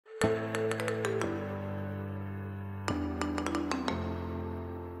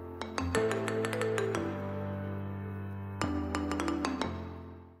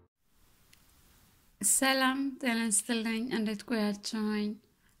ሰላም ጤና ይስጥልኝ እንዴት ቆያችሁኝ?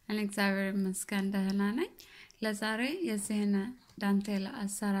 እኔ እግዚአብሔር ይመስገን ደህና ነኝ። ለዛሬ የዚህን ዳንቴል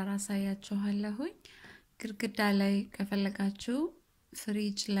አሰራር አሳያችኋለሁኝ። ግድግዳ ላይ ከፈለጋችሁ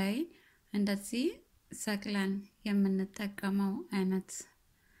ፍሪጅ ላይ እንደዚህ ሰቅለን የምንጠቀመው አይነት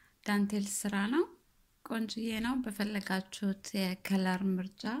ዳንቴል ስራ ነው። ቆንጆዬ ነው። በፈለጋችሁት የከለር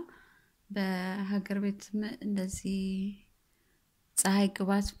ምርጫ በሀገር ቤት እንደዚህ ፀሐይ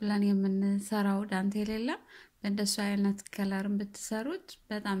ግባት ብለን የምንሰራው ዳንቴል የለም። በእንደሱ አይነት ከለርም ብትሰሩት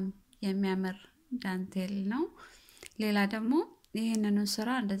በጣም የሚያምር ዳንቴል ነው። ሌላ ደግሞ ይሄንኑ ስራ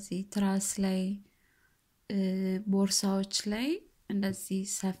እንደዚህ ትራስ ላይ ቦርሳዎች ላይ እንደዚህ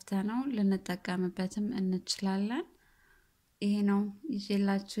ሰፍተነው ልንጠቀምበትም እንችላለን። ይሄ ነው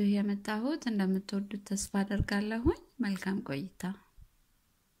ይዤላችሁ የመጣሁት። እንደምትወዱት ተስፋ አደርጋለሁ። መልካም ቆይታ።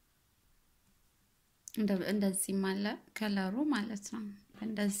 እንደዚህ ማለት ከለሩ ማለት ነው።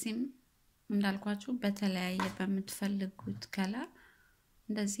 እንደዚህም እንዳልኳችሁ በተለያየ በመትፈልጉት ከለር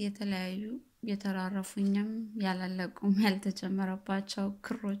እንደዚህ የተለያዩ የተራረፉኝም ያላለቁም ያልተጨመረባቸው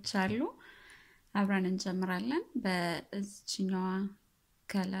ክሮች አሉ። አብረን እንጀምራለን። በእዚህኛው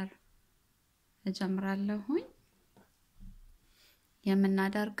ከለር እጀምራለሁኝ።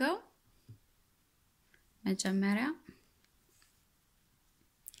 የምናደርገው መጀመሪያ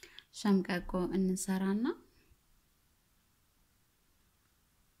ሸምቀቆ እንሰራና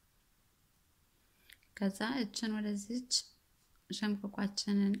ከዛ እችን ወደዚች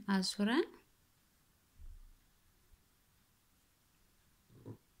ሸምቀቋችንን አዙረን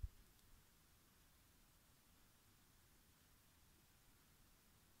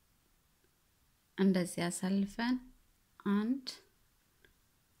እንደዚህ አሳልፈን 1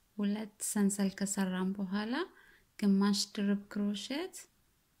 2 ሰንሰል ከሰራን በኋላ ግማሽ ድርብ ክሮሼት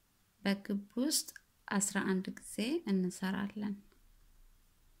በክብ ውስጥ 11 ጊዜ እንሰራለን።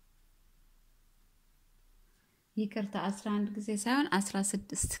 ይቅርታ 11 ጊዜ ሳይሆን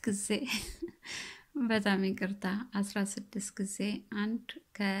 16 ጊዜ በጣም ይቅርታ 16 ጊዜ አንድ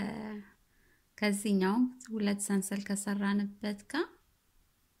ከዚህኛው ሁለት ሰንሰል ከሰራንበት ጋር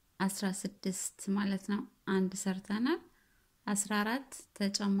 16 ማለት ነው። አንድ ሰርተናል። 14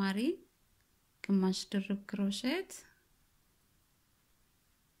 ተጨማሪ ግማሽ ድርብ ክሮሼት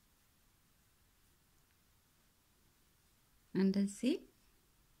እንደዚህ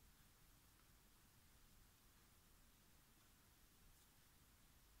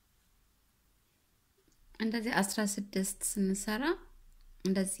እንደዚህ 16 ስንሰራ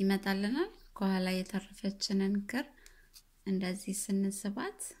እንደዚህ ይመጣልናል። ከኋላ የተረፈችንን ክር እንደዚህ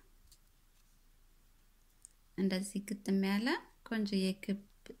ስንስባት እንደዚህ ግጥም ያለ ቆንጆ የክብ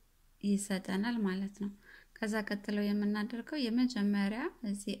ይሰጠናል ማለት ነው። ከዛ ቀጥለው የምናደርገው የመጀመሪያ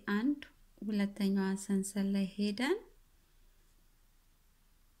እዚህ አንድ ሁለተኛዋ ሰንሰል ላይ ሄደን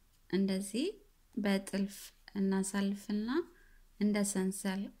እንደዚህ በጥልፍ እናሳልፍና እንደ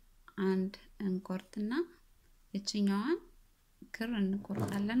ሰንሰል አንድ እንቆርጥና እቺኛዋን ክር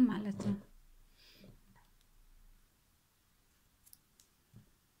እንቆርጣለን ማለት ነው።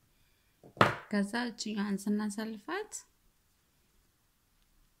 ከዛ እቺኛዋን ስናሳልፋት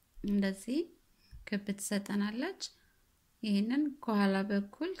እንደዚህ ክብ ትሰጠናለች። ይሄንን ከኋላ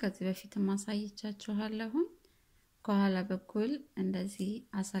በኩል ከዚህ በፊት ማሳየቻችኋለሁ። ከኋላ በኩል እንደዚህ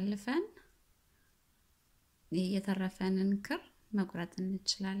አሳልፈን የተረፈንን ክር መቁረጥ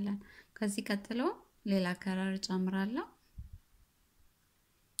እንችላለን። ከዚህ ቀጥሎ ሌላ ከለር ጨምራለሁ።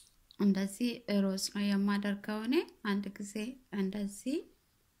 እንደዚህ ሮዝ ነው የማደርገው እኔ። አንድ ጊዜ እንደዚህ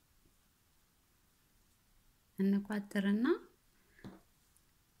እንቋጥርና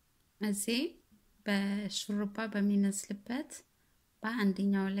እዚህ በሹሩባ በሚመስልበት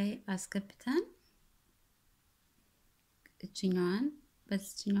በአንደኛው ላይ አስገብተን እቺኛዋን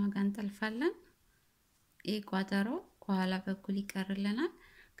በዚህኛው ጋር እንጠልፋለን። ቋጠሮ ከኋላ በኩል ይቀርልናል።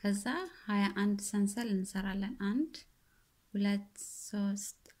 ከዛ 21 ሰንሰል እንሰራለን። 1 2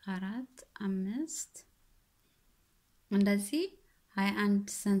 3 4 5 እንደዚህ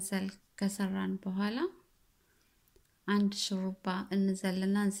 21 ሰንሰል ከሰራን በኋላ አንድ ሹሩባ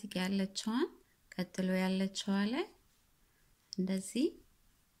እንዘልና እዚህ ጋር ያለችዋን ቀጥሎ ያለችዋ ላይ እንደዚህ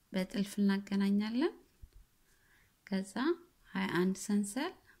በጥልፍ እናገናኛለን። ከዛ 21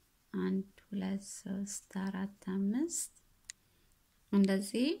 ሰንሰል 1 2 3 4 5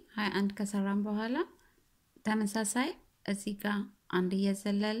 እንደዚህ 21 ከሰራን በኋላ ተመሳሳይ እዚህ ጋር አንድ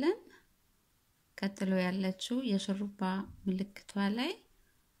እየዘለለን ቀጥሎ ያለችው የሹሩባ ምልክቷ ላይ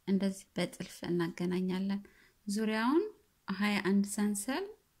እንደዚህ በጥልፍ እናገናኛለን። ዙሪያውን 21 ሰንሰል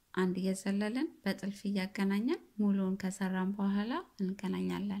አንድ እየዘለለን በጥልፍ እያገናኘን ሙሉውን ከሰራን በኋላ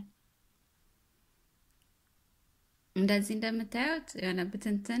እንገናኛለን። እንደዚህ እንደምታዩት የሆነ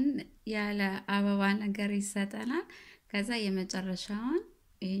ብትንትን ያለ አበባ ነገር ይሰጠናል። ከዛ የመጨረሻውን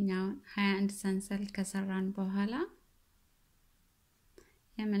ይሄኛውን 21 ሰንሰል ከሰራን በኋላ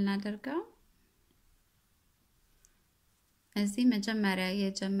የምናደርገው እዚህ መጀመሪያ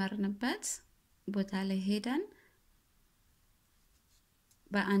የጀመርንበት ቦታ ላይ ሄደን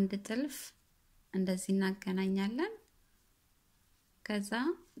በአንድ ጥልፍ እንደዚህ እናገናኛለን። ከዛ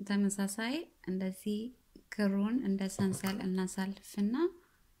ተመሳሳይ እንደዚህ ክሩን እንደ ሰንሰል እናሳልፍና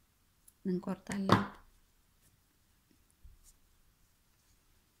እንቆርጣለን።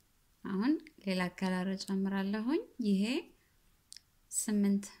 አሁን ሌላ ከለር ጨምራለሁኝ። ይሄ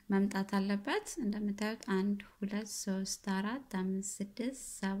 8 መምጣት አለበት። እንደምታዩት 1 2 3 4 5 6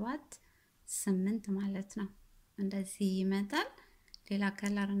 7 8 ማለት ነው። እንደዚህ ይመጣል። ሌላ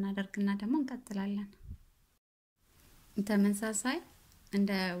ከለር እናደርግና ደግሞ እንቀጥላለን። ተመሳሳይ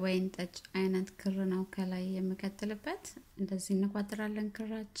እንደ ወይን ጠጅ አይነት ክር ነው ከላይ የምቀጥልበት። እንደዚህ እንቋጥራለን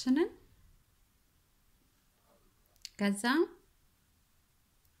ክራችንን። ከዛ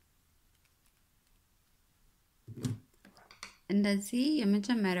እንደዚህ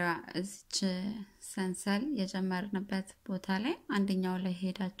የመጀመሪያው እዚች ሰንሰል የጀመርንበት ቦታ ላይ አንደኛው ላይ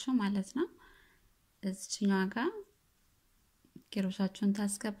ሄዳችሁ ማለት ነው እዚችኛው ጋር ኪሮሻችሁን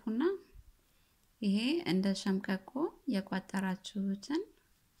ታስገቡና ይሄ እንደ ሸምቀቆ የቋጠራችሁትን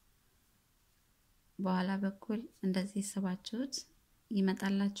በኋላ በኩል እንደዚህ ስባችሁት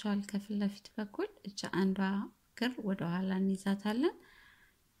ይመጣላችኋል። ከፊት ለፊት በኩል እቺ አንዷ ክር ወደ ኋላ እንይዛታለን።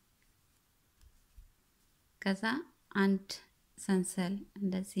 ከዛ አንድ ሰንሰል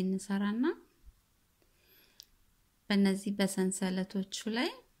እንደዚህ እንሰራና በእነዚህ በሰንሰለቶቹ ላይ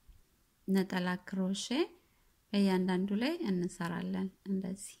ነጠላ ክሮሼ በእያንዳንዱ ላይ እንሰራለን።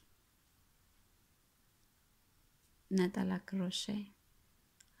 እንደዚህ ነጠላ ክሮሼ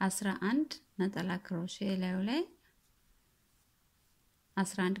 11 ነጠላ ክሮሼ ላይ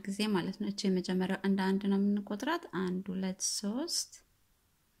 11 ጊዜ ማለት ነው። እቺ የመጀመሪያው እንደ አንድ ነው የምንቆጥራት። 1 2 3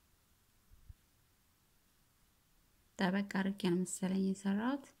 ተበቃ አድርጌ ነው መሰለኝ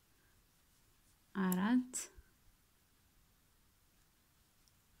የሰራሁት 4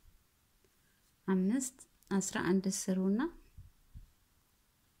 5 11 ስሩና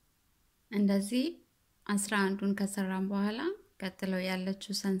እንደዚህ 11ን ከሰራን በኋላ ቀጥለው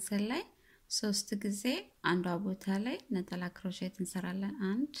ያለችው ሰንሰል ላይ 3 ጊዜ አንዷ ቦታ ላይ ነጠላ ክሮሼት እንሰራለን።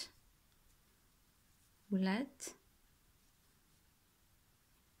 1 2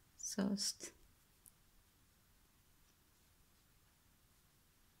 3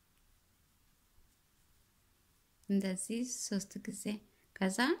 እንደዚህ 3 ጊዜ።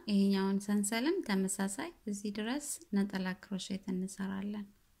 ከዛ ይሄኛውን ሰንሰልም ተመሳሳይ እዚህ ድረስ ነጠላ ክሮሼት እንሰራለን።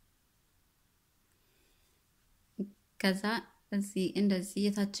 ከዛ እዚህ እንደዚህ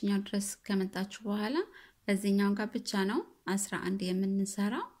የታችኛው ድረስ ከመጣችሁ በኋላ በዚህኛው ጋር ብቻ ነው 11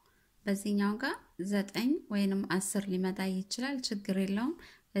 የምንሰራው። በዚህኛው ጋር 9 ወይንም 10 ሊመጣ ይችላል፣ ችግር የለውም።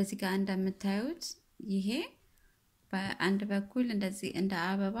 በዚህ ጋር እንደምታዩት ይሄ በአንድ በኩል እንደዚህ እንደ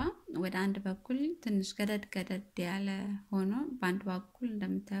አበባ ወደ አንድ በኩል ትንሽ ገደድ ያለ ሆኖ በአንድ በኩል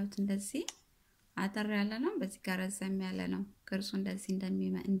እንደምታዩት እንደዚህ አጠር ያለ ነው፣ በዚህ ጋር ረዘም ያለ ነው። ቅርጹ እንደዚህ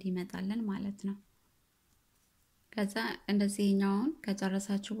እንዲመጣልን ማለት ነው። ከዛ እንደዚህኛውን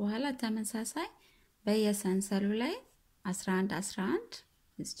ከጨረሳችሁ በኋላ ተመሳሳይ በየሰንሰሉ ላይ 11 11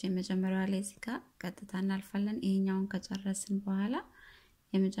 እዚህ መጀመሪያው ላይ እዚህ ጋር ቀጥታ እናልፋለን። ይሄኛውን ከጨረስን በኋላ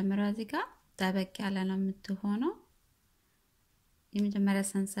የመጀመሪያው እዚህ ጋር ጠበቅ ያለ ነው የምትሆነው፣ የመጀመሪያ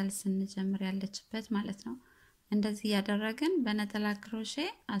ሰንሰል ስንጀምር ያለችበት ማለት ነው። እንደዚህ ያደረግን በነጠላ ክሮሼ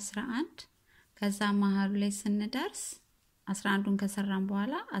 11 ከዛ መሃሉ ላይ ስንደርስ 11ን ከሰራን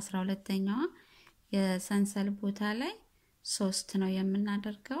በኋላ 12ኛዋ የሰንሰል ቦታ ላይ 3 ነው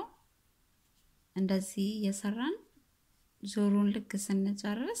የምናደርገው። እንደዚህ የሰራን ዞሩን ልክ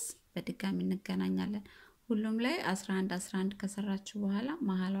ስንጨርስ በድጋሚ እንገናኛለን። ሁሉም ላይ 11 11 ከሰራችሁ በኋላ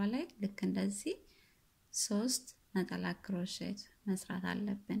መሃሏ ላይ ልክ እንደዚህ 3 ነጠላ ክሮሼት መስራት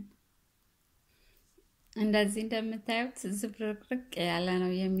አለብን። እንደዚህ እንደምታዩት ዝብርቅርቅ ያለ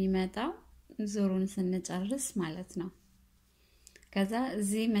ነው የሚመጣው ዞሩን ስንጨርስ ማለት ነው። ከዛ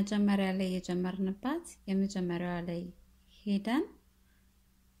እዚህ መጀመሪያ ላይ የጀመርንባት የመጀመሪያዋ ላይ ሄደን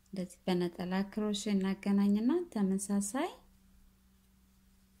እንደዚህ በነጠላ ክሮሼ እናገናኝና ተመሳሳይ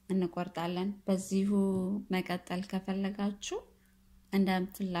እንቆርጣለን። በዚሁ መቀጠል ከፈለጋችሁ እንደ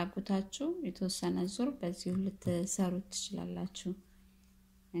ፍላጎታችሁ የተወሰነ ዙር በዚሁ ልትሰሩ ትችላላችሁ።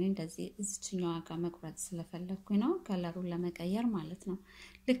 እኔ እንደዚህ እዚህኛው ጋር መቁረጥ ስለፈለኩኝ ነው ከለሩን ለመቀየር ማለት ነው።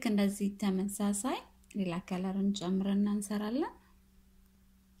 ልክ እንደዚህ ተመሳሳይ ሌላ ከለርን ጨምረና እንሰራለን።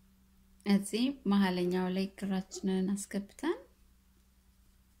 እዚህ መሃለኛው ላይ ክራችንን አስገብተን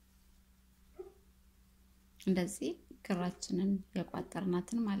እንደዚህ ክራችንን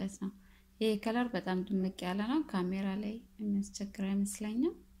የቋጠርናትን ማለት ነው ይሄ ከለር በጣም ድምቅ ያለ ነው ካሜራ ላይ የሚያስቸግር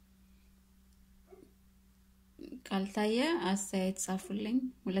አይመስለኝም ካልታየ አስተያየት ጻፉልኝ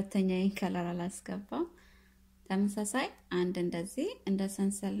ሁለተኛ ይሄን ከለር አላስገባም ተመሳሳይ አንድ እንደዚህ እንደ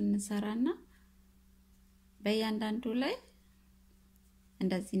ሰንሰል እንሰራና በእያንዳንዱ ላይ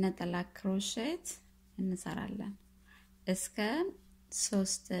እንደዚህ ነጠላ ክሮሼት እንሰራለን እስከ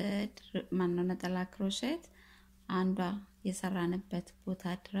 3 ማንነው ነጠላ ክሮሼት አንዷ የሰራንበት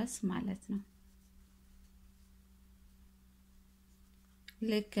ቦታ ድረስ ማለት ነው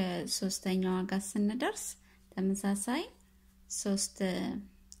ልክ ሶስተኛዋ ጋር ስንደርስ ተመሳሳይ 3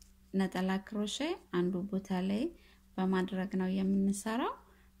 ነጠላ ክሮሼ አንዱ ቦታ ላይ በማድረግ ነው የምንሰራው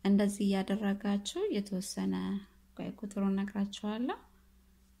እንደዚህ ያደረጋችሁ የተወሰነ ቁጥሩን ነግራችኋለሁ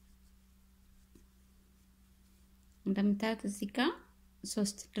እንደምታዩት እዚህ ጋር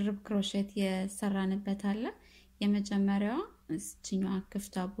 3 ድርብ ክሮሼት የሰራንበት አለ የመጀመሪያው እዚህኛው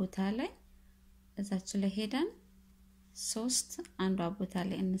ክፍቷ ቦታ ላይ እዛች ላይ ሄደን 3 አንዷ ቦታ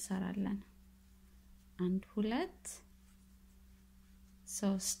ላይ እንሰራለን 1 2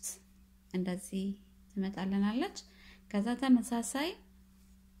 3 እንደዚህ ትመጣልናለች ከዛ ተመሳሳይ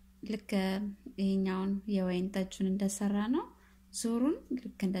ልክ ይሄኛውን የወይን ጠጁን እንደሰራ ነው ዙሩን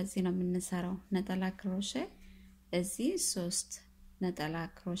ልክ እንደዚህ ነው የምንሰራው ነጠላ ክሮሼ እዚህ 3 ነጠላ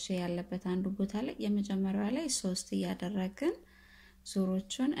ክሮሼ ያለበት አንዱ ቦታ ላይ የመጀመሪያው ላይ 3 ያደረግን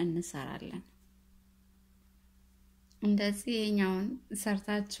ዙሮቹን እንሰራለን እንደዚህ የኛውን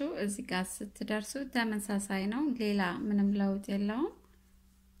ሰርታችሁ እዚህ ጋር ስትደርሱ ተመሳሳይ ነው ሌላ ምንም ለውጥ የለውም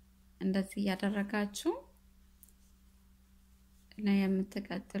እንደዚህ ያደረጋችሁ ነው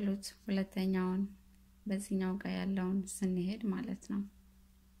የምትቀጥሉት ሁለተኛውን በዚህኛው ጋር ያለውን ስንሄድ ማለት ነው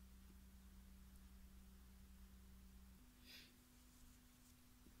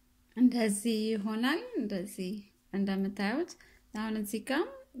እንደዚህ ይሆናል እንደዚህ እንደምታዩት አሁን እዚህ ጋር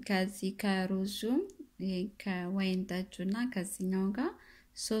ከዚህ ከሩዙም ከወይን ጠጁና ከዚህኛው ጋር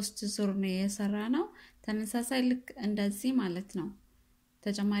 3 ዙር ነው የሰራነው ተመሳሳይ ልክ እንደዚህ ማለት ነው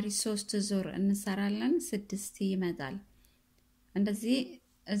ተጨማሪ 3 ዙር እንሰራለን 6 ይመጣል እንደዚህ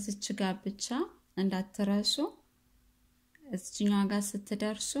እዚች ጋር ብቻ እንዳትረሱ እዚህኛው ጋር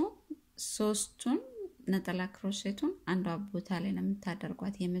ስትደርሱ 3ቱን ነጠላ ክሮሼቱን አንዷ ቦታ ላይ ነው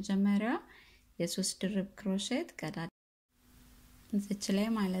የምታደርጓት የመጀመሪያው የ3 ድርብ ክሮሼት ቀዳዳ እዚች ላይ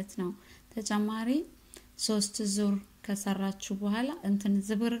ማለት ነው ተጨማሪ 3 ዙር ከሰራችሁ በኋላ እንትን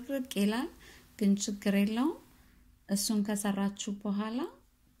ዝብርቅርቅ ይላል ግን ችግር የለውም እሱን ከሰራችሁ በኋላ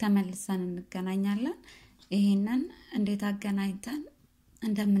ተመልሰን እንገናኛለን ይሄንን እንዴት አገናኝተን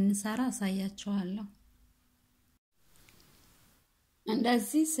እንደምንሰራ አሳያችኋለሁ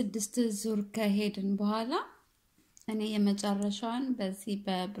እንደዚህ 6 ዙር ከሄድን በኋላ እኔ የመጨረሻውን በዚህ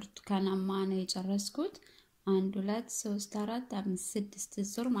በብርቱካናማ ነው የጨረስኩት 1 2 3 4 5 6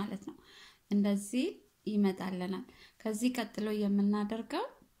 ዙር ማለት ነው እንደዚህ ይመጣልናል ከዚህ ቀጥሎ የምናደርገው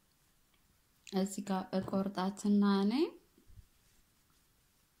እዚህ ጋር እቆርጣትና እኔ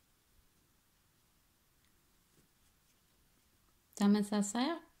ተመሳሳይ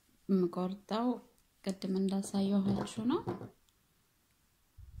ምቆርጣው ቅድም እንዳሳየኋችሁ ነው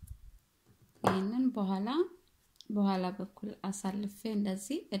ይሄንን በኋላ በኩል አሳልፌ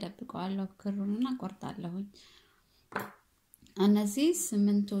እንደዚህ እደብቀዋለሁ ክሩንና ቆርጣለሁኝ እነዚህ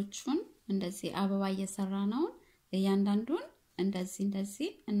 8ቶቹን እንደዚህ አበባ እየሰራ ነው እያንዳንዱን እንደዚህ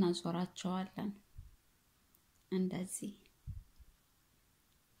እናዞራቸዋለን እንደዚህ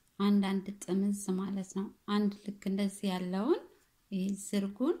አንድ ጥምዝ ማለት ነው አንድ ልክ እንደዚህ ያለውን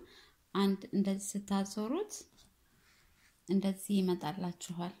ዝርጉን አንድ እንደዚህ ስታዞሩት እንደዚህ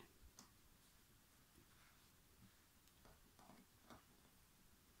ይመጣላችኋል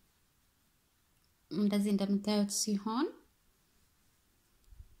እንደዚህ እንደምታዩት ሲሆን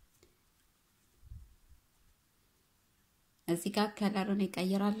እዚህ ጋር ከለሩን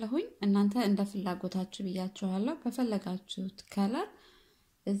ይቀየራለሁኝ እናንተ እንደ ፍላጎታችሁ ብያችኋለሁ በፈለጋችሁት ከለር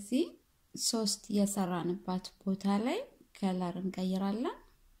እዚህ 3 የሰራንባት ቦታ ላይ ከለር እንቀይራለን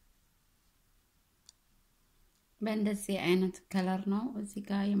በእንደዚህ አይነት ከለር ነው እዚህ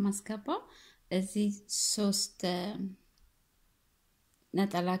ጋር የማስገባው እዚህ 3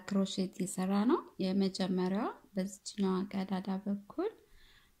 ነጠላ ክሮሼት የሰራ ነው የመጀመሪያው በዚህኛው ቀዳዳ በኩል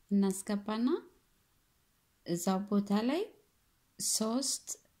እናስገባና እዛው ቦታ ላይ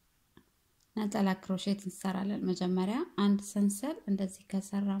 3 ነጠላ ክሮሼት እንሰራለን መጀመሪያ አንድ ሰንሰል እንደዚህ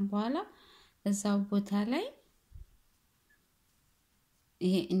ከሰራን በኋላ እዛው ቦታ ላይ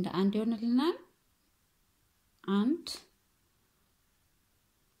ይሄ እንደ አንድ ይሆንልናል 1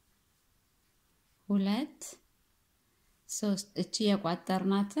 2 3 እቺ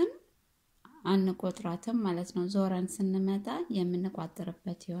የቋጠርናትን አንቆጥራትም ማለት ነው ዞረን ስንመጣ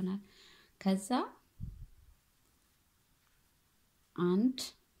የምንቋጥርበት ይሆናል ከዛ 1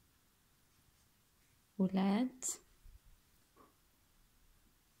 2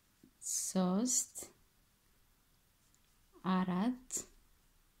 3 4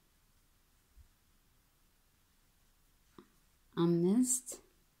 5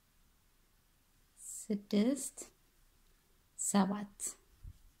 6 7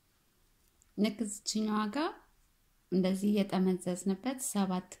 ንክዝችኛው ጋር እንደዚህ የጠመዘዝንበት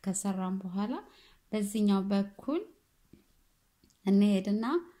 7 ከሰራን በኋላ በዚህኛው በኩል እንሄድና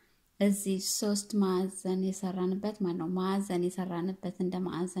እዚህ 3 ማዕዘን የሰራንበት ማለት ነው ማዕዘን የሰራንበት እንደ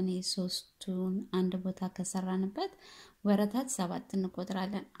ማዕዘን የሶስቱን አንድ ቦታ ከሰራንበት ወረታት 7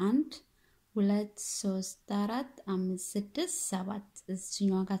 እንቆጥራለን 1 2 3 4 5 6 7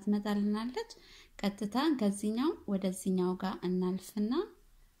 እዚህኛው ጋር ትመጣልናለች ቀጥታ ከዚህኛው ወደዚህኛው ጋር እናልፍና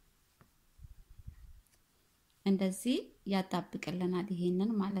እንደዚህ ያጣብቅልናል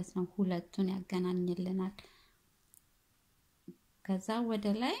ይሄንን ማለት ነው ሁለቱን ያገናኝልናል ከዛ ወደ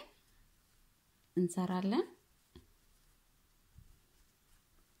ላይ እንሰራለን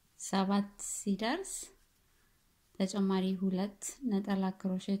 7 ሲደርስ ተጨማሪ 2 ነጠላ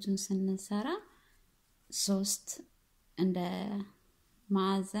ክሮሼቱን ስንሰራ 3 እንደ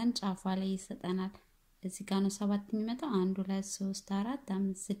ማዕዘን ጫፏ ላይ ይሰጠናል እዚህ ጋር ነው 7 የሚመጣው 1 2 3 4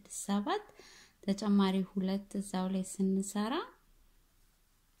 5 6 7 ተጨማሪ 2 እዛው ላይ ስንሰራ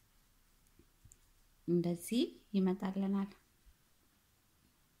እንደዚህ ይመጣልናል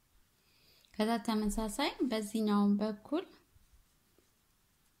ከዛ ተመሳሳይ በዚህኛው በኩል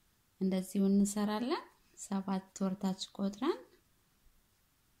እንደዚህ እንሰራለን 7 ወርታች ቆጥረን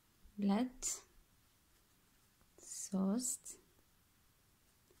 2 3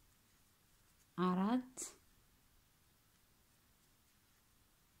 4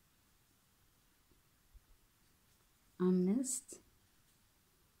 5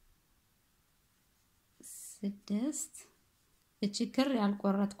 6 እቺ ክር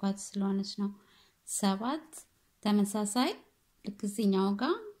ያልቆረጥኳት ስለሆነች ነው 7 ተመሳሳይ ለክዚህኛው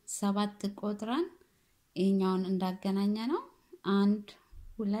ጋር 7 ቆጥረን ይሄኛውን እንዳገናኘ ነው 1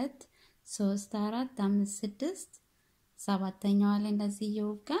 2 3 4 5 6 7ኛው ላይ እንደዚህ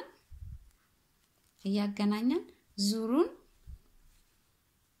ይወጋን ያገናኘን ዙሩን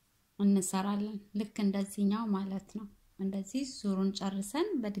እንሰራለን ልክ እንደዚህኛው ማለት ነው እንደዚህ ዙሩን ጨርሰን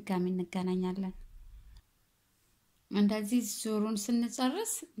በድጋሚ እንገናኛለን እንደዚህ ዙሩን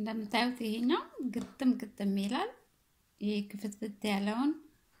ስንጨርስ እንደምታዩት ይሄኛው ግጥም ይላል ይሄ ክፍትፍት ያለውን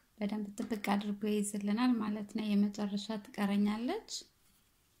በደንብ ጥብቅ አድርጎ ይይዝልናል ማለት ነው የመጨረሻ ትቀረኛለች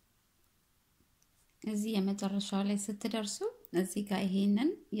እዚህ የመጨረሻው ላይ ስትደርሱ እዚህ ጋር ይሄንን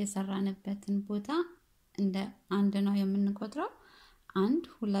የሰራንበትን ቦታ እንደ አንድ ነው የምንቆጥረው 1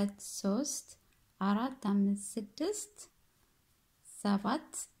 2 3 4 5 6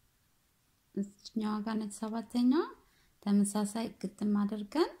 7 እኛው ጋር ነው 7ኛው ተመሳሳይ ግጥም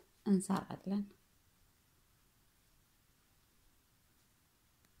አድርገን እንሰራለን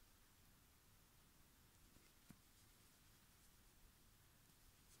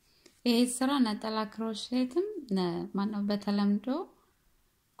ይሄ ስራ ነጠላ ክሮሼትም ማነው በተለምዶ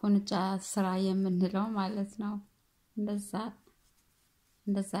ቁንጫ ስራ የምንለው ማለት ነው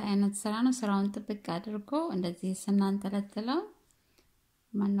እንደዛ አይነት ስራ ነው ስራውን ጥብቅ አድርጎ እንደዚህ ስናንጠለጥለው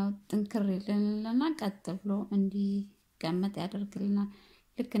ማነው ጥንክር ይልልና ቀጥ ብሎ እንዲቀመጥ ያደርግልናል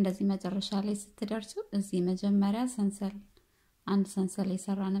ልክ እንደዚህ መጨረሻ ላይ ስትደርሱ እዚህ መጀመሪያ ሰንሰል አንድ ሰንሰል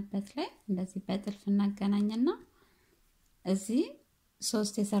የሰራንበት ላይ እንደዚህ በጥልፍ እናገናኝና እዚህ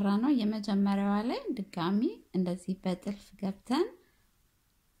 3 የሰራነው የመጀመሪያዋ ላይ ድጋሚ እንደዚህ በጥልፍ ገብተን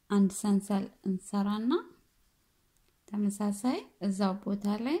አንድ ሰንሰል እንሰራና ተመሳሳይ እዛው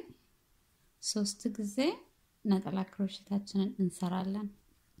ቦታ ላይ 3 ጊዜ ነጠላ ክሮሼታችንን እንሰራለን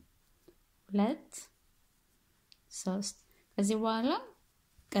 2 3 ከዚህ በኋላ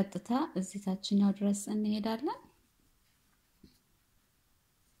ቀጥታ እዚህ ታችኛው ድረስ እንሄዳለን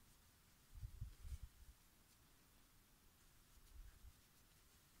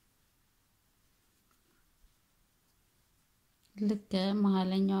ልክ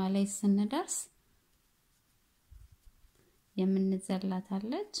መሃለኛው ላይ ስንደርስ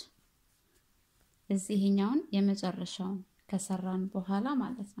የምንዘላታለች እዚህኛውን የመጨረሻውን ከሰራን በኋላ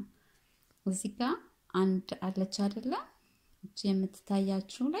ማለት ነው እዚህ ጋር አንድ አለች አይደለ እቺ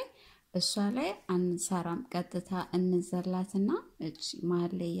የምትታያችሁ ላይ እሷ ላይ አንሰራም ቀጥታ እንዘላትና እቺ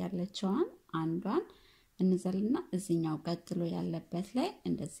መሃል ላይ ያለችዋን አንዷን እንዘልና እዚህኛው ቀጥሎ ያለበት ላይ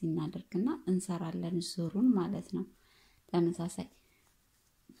እንደዚህ እናደርግና እንሰራለን ዙሩን ማለት ነው ተመሳሳይ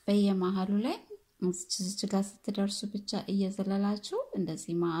በየመሃሉ ላይ እዚህ ጋር ስትደርሱ ብቻ እየዘለላችሁ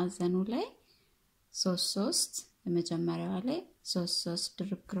እንደዚህ ማዕዘኑ ላይ 3 የመጀመሪያው ላይ 3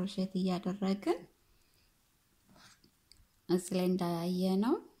 ድርብ ክሮሼት እያደረግን እዚህ ላይ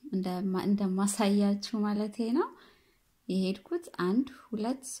እንዳያየነው እንደማሳያችሁ ማለት ነው የሄድኩት 1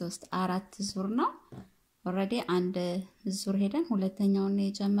 2 3 4 ዙር ነው ኦሬዲ አንድ ዙር ሄደን ሁለተኛውን ነው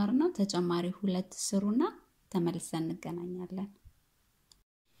የጀመርነው ተጨማሪ 2 ስሩና ተመልሰን እንገናኛለን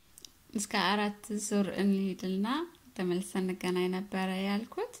እስከ 4 ዙር እንሂድና ተመልሰን እንገናኝ ነበር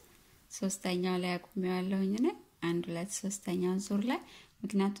ያልኩት ሶስተኛው ላይ አቁሜዋለሁኝ ነው 1 2 ሶስተኛው ዙር ላይ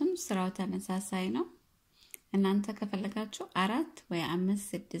ምክንያቱም ስራው ተመሳሳይ ነው እናንተ ከፈለጋችሁ 4 ወይ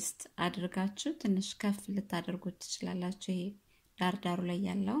 5 6 አድርጋችሁ ትንሽ ከፍ ልታደርጉት ትችላላችሁ ይሄ ዳርዳሩ ላይ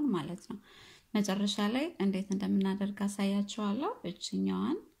ያለው ማለት ነው መጨረሻ ላይ እንዴት እንደምናደርግ አሳያችኋለሁ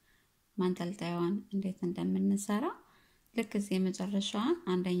እቺኛዋን ማንጠልጣዩን እንዴት እንደምንሰራ ልክ እዚህ የመጨረሻዋን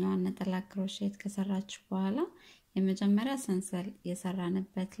አንደኛዋን ነጠላ ክሮሼት ከሰራችሁ በኋላ የመጀመሪያ ሰንሰል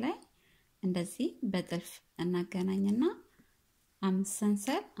የሰራንበት ላይ እንደዚህ በጥልፍ እናገናኝና 5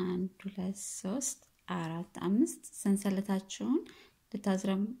 ሰንሰል 1 2 3 4 5 ሰንሰለታችሁን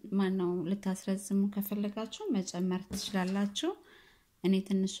ልታስረዝሙ ከፈለጋችሁ መጨመር ትችላላችሁ እኔ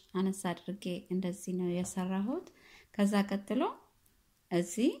ትንሽ አነስ አድርጌ እንደዚህ ነው የሰራሁት ከዛ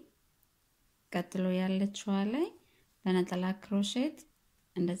ቀጥሎ ያለችው ላይ በነጠላ ክሮሼት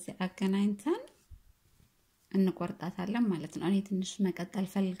እንደዚህ አገናኝተን እንቆርጣታለን ማለት ነው እኔ ትንሽ መቀጠል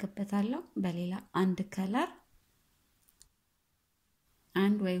ፈልግበታለሁ በሌላ አንድ ከለር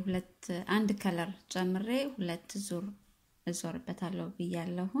አንድ ከለር ጨምሬ 2 ዙር እዞርበታለሁ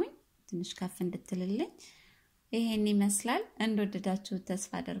ብያለሁኝ ትንሽ ከፍ እንድትልልኝ ይሄን ይመስላል እንደወደዳችሁ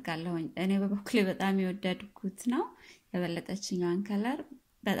ተስፋ አደርጋለሁኝ እኔ በበኩሌ በጣም የወደድኩት ነው የበለጠችኛውን ከለር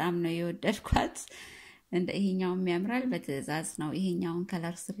በጣም ነው የወደድኳት እንደ ይሄኛው የሚያምራል በትዕዛዝ ነው ይሄኛውን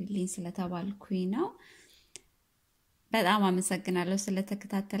ከለር ስሪልኝ ስለተባልኩኝ ነው በጣም አመሰግናለሁ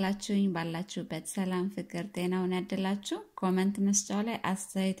ስለተከታተላችሁኝ ባላችሁበት ሰላም ፍቅር ጤናውን ያድላችሁ ኮሜንት መስጫው ላይ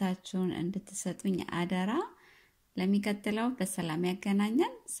አስተያየታችሁን እንድትሰጡኝ አደራ ለሚቀጥለው በሰላም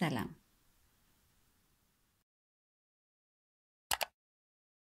ያገናኘን ሰላም